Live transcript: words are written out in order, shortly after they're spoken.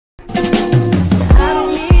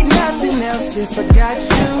if I got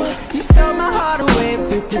you. You stole my heart away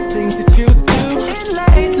with the things that you do.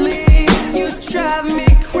 And lately, you drive me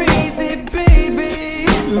crazy, baby.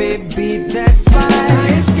 Maybe that's why I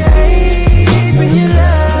escape in your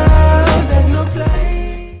love. There's no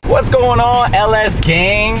place. What's going on, LS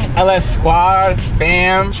gang, LS squad,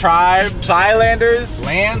 fam, tribe, Shylanders,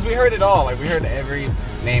 lands? We heard it all. Like, we heard every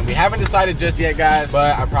name. We haven't decided just yet, guys,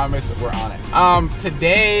 but I promise we're on it.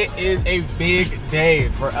 Today is a big day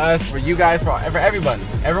for us, for you guys, for everybody,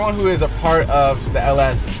 everyone who is a part of the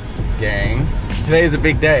LS gang. Today is a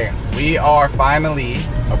big day. We are finally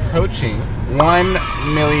approaching 1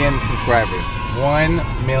 million subscribers,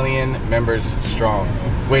 1 million members strong,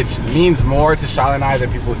 which means more to Shyla and I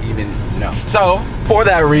than people even know. So for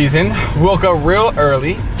that reason, we woke up real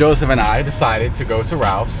early. Joseph and I decided to go to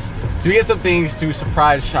Ralph's to get some things to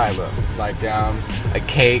surprise Shyla, like a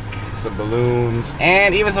cake, some balloons,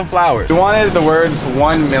 and even some flowers. We wanted the words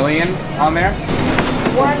 1 million on there.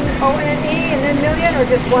 1 O-N-E and then million, or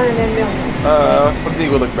just 1 and then million? What do you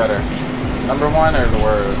think would look better? Number 1 or the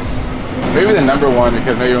word? Maybe the number 1,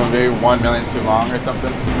 because maybe 1 million is too long or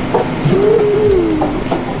something.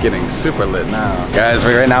 It's getting super lit now. Guys,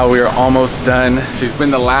 right now we are almost done. She's been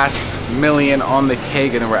the last million on the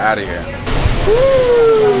cake and then we're out of here.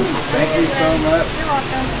 Woo! Thank you so much. You're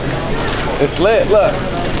welcome. It's lit, look.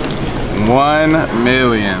 1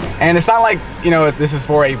 million. And it's not like, you know, this is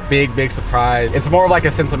for a big surprise. It's more of like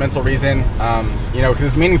a sentimental reason, you know, because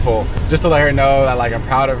it's meaningful. Just to let her know that, like, I'm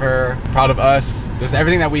proud of her, proud of us, just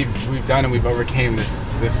everything that we've done and we've overcame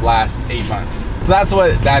this last 8 months. So that's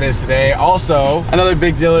what that is today. Also, another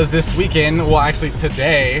big deal is this weekend, well actually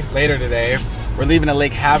today, later today, we're leaving to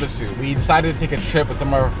Lake Havasu. We decided to take a trip with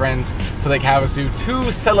some of our friends to Lake Havasu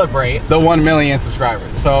to celebrate the 1 million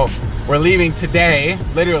subscribers. So we're leaving today,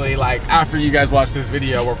 literally, like after you guys watch this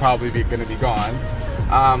video, we're probably gonna be gone.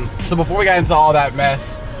 So before we got into all that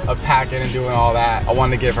mess of packing and doing all that, I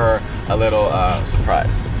wanted to give her a little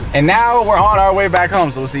surprise. And now we're on our way back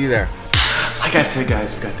home, so we'll see you there. Like I said,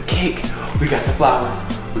 guys, we got the cake, we got the flowers,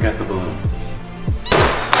 we got the balloon.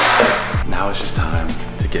 Now it's just time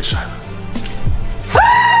to get Shyla.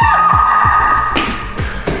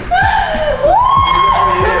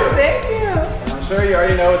 Thank you. I'm sure you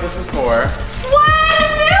already know what this is for. 1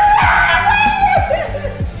 million!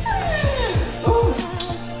 Ooh.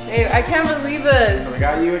 Babe, I can't believe this. So we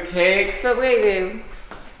got you a cake. But wait, babe.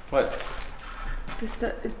 What? It's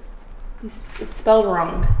spelled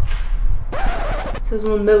wrong. It says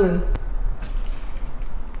 1 million.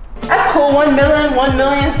 That's cool. 1 million, 1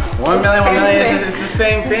 million. 1 million, 1 million. It's the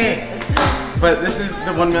same thing. But this is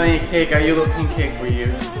the 1 million cake. I got you a little pink cake for you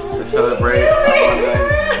to celebrate 1 million.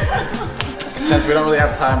 Since we don't really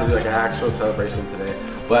have time to do like an actual celebration today,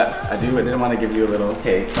 but I didn't want to give you a little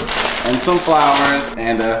cake and some flowers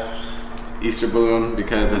and a Easter balloon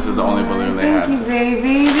because this is the only balloon they had. Thank you,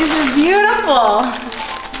 baby. These are beautiful.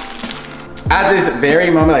 At this very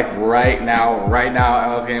moment, like right now,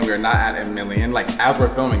 LS Gang, we are not at 1 million, like as we're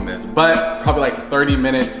filming this, but probably like 30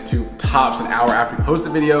 minutes to tops an hour after we post the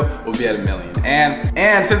video, we'll be at 1 million.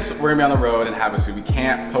 And since we're gonna be on the road in Havasu, we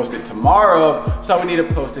can't post it tomorrow, so we need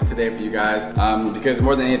to post it today for you guys, because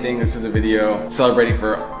more than anything, this is a video celebrating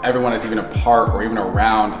for everyone that's even a part or even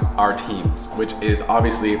around our teams, which is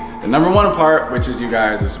obviously the #1 part, which is you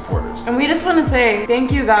guys as supporters. And we just want to say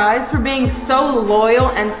thank you guys for being so loyal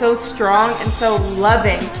and so strong and so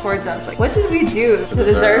loving towards us. Like, what did we do to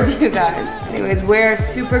deserve you guys? Anyways, we're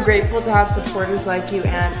super grateful to have supporters like you,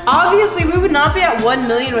 and obviously we would not be at 1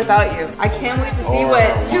 million without you. I can't wait to see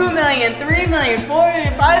what 2 million, 3 million, 4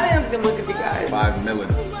 million, 5 million is gonna look at you guys. 5 million.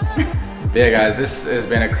 Yeah, guys, this has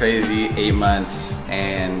been a crazy 8 months,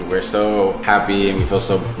 and we're so happy and we feel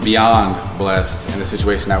so beyond blessed in the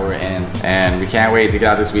situation that we're in. And we can't wait to get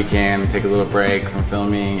out this weekend, take a little break from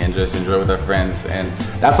filming, and just enjoy with our friends. And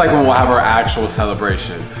that's like when we'll have our actual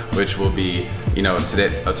celebration, which will be, you know,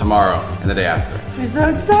 tomorrow and the day after. We're so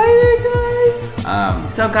excited, guys.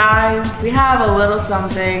 So guys, we have a little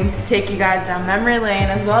something to take you guys down memory lane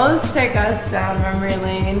as well as take us down memory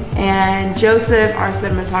lane. And Joseph, our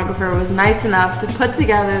cinematographer, was nice enough to put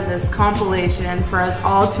together this compilation for us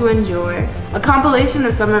all to enjoy. A compilation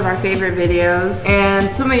of some of our favorite videos and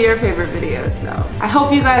some of your favorite videos. So I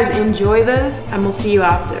hope you guys enjoy this, and we'll see you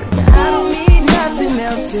after. I don't need nothing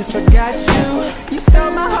else if I got you. You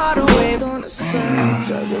stole my heart away. Don't assume,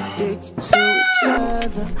 try to addicted to each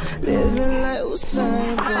other. Living like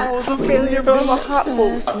Usain. I was a failure from a hot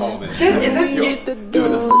bowl. Is this you?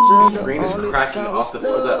 Dude, the screen is cracking off the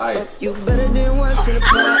floor of that ice. You better than once in a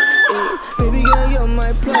pot. Baby girl, you're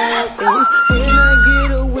my plug. When I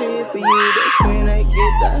get away for you, that's when I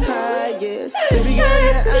get the highest. Baby girl,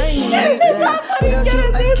 yeah, I need that.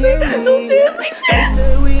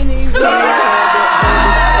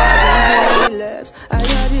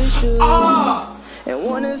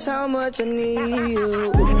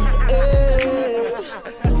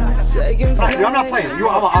 I'm not playing.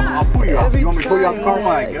 I'll pull you out. You want me to pull you out the car?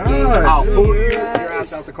 My God. I'll pull your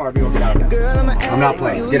ass out the car if you don't get out of there. I'm not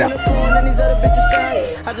playing. Get out. I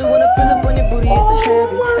just wanna fill up on your booty, it's a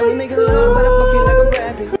habit. And we make it love, but I fuck you like a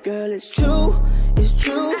rabbit. Girl, it's true, it's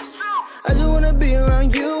true. I just wanna be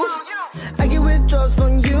around you. I get withdrawals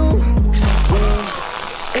from you.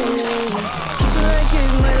 Kiss you like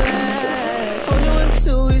it's my last. Hold you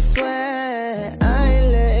until we sweat. I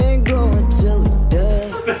ain't letting go until we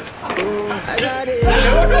die. I got it,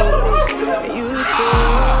 and you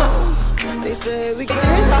too. They say we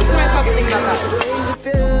can't stop.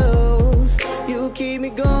 You keep me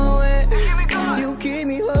going, you keep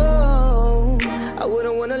me home. I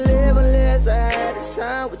wouldn't wanna live unless I had this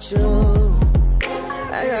time with you.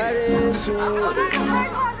 I got issues,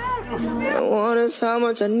 and one is how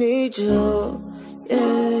much I need you.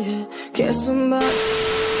 Yeah, yeah. Can't somebody?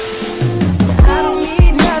 I don't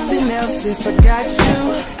need nothing else if I got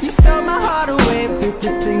you. You stole my heart away with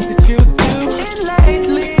the things that you do. And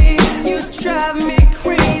lately, you drive me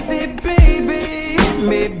crazy, baby.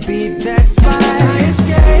 Maybe that's why I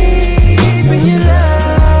escape in your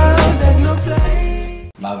love. There's no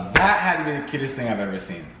place. Now that had to be the cutest thing I've ever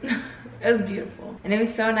seen. It was beautiful. And it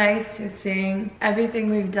was so nice to sing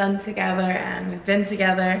everything we've done together and we've been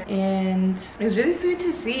together. And it was really sweet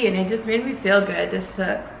to see, and it just made me feel good just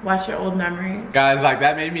to watch your old memories. Guys, like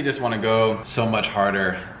that made me just want to go so much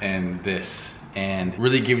harder in this and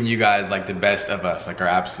really giving you guys like the best of us, like our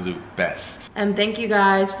absolute best. And thank you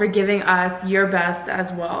guys for giving us your best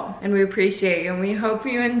as well. And we appreciate you, and we hope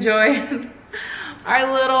you enjoyed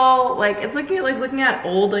our little, like, it's like looking at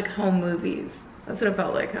old like home movies. That's what it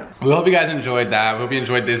felt like, huh? We hope you guys enjoyed that. We hope you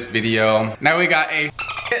enjoyed this video. Now we got a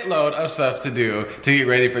shitload of stuff to do to get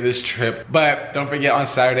ready for this trip. But don't forget, on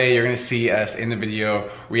Saturday, you're gonna see us in the video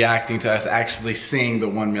reacting to us actually seeing the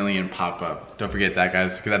 1 million pop up. Don't forget that,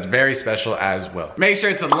 guys, because that's very special as well. Make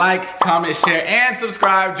sure to like, comment, share, and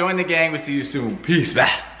subscribe. Join the gang. We'll see you soon. Peace. Bye.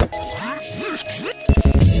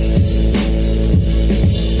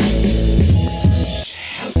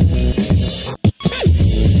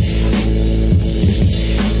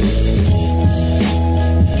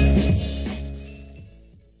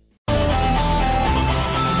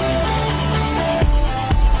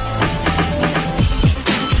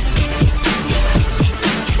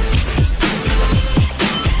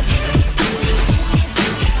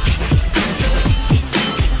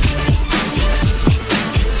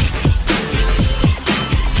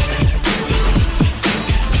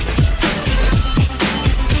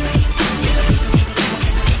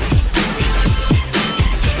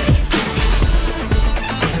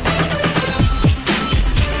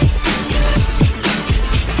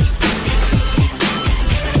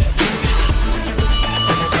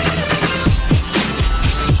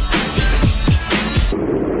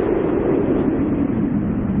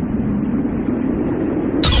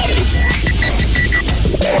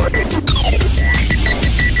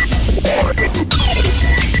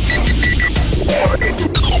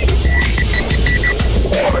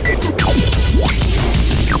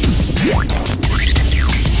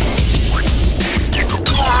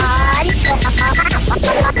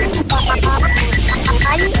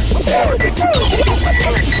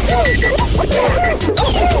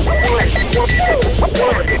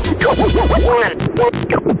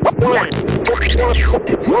 One.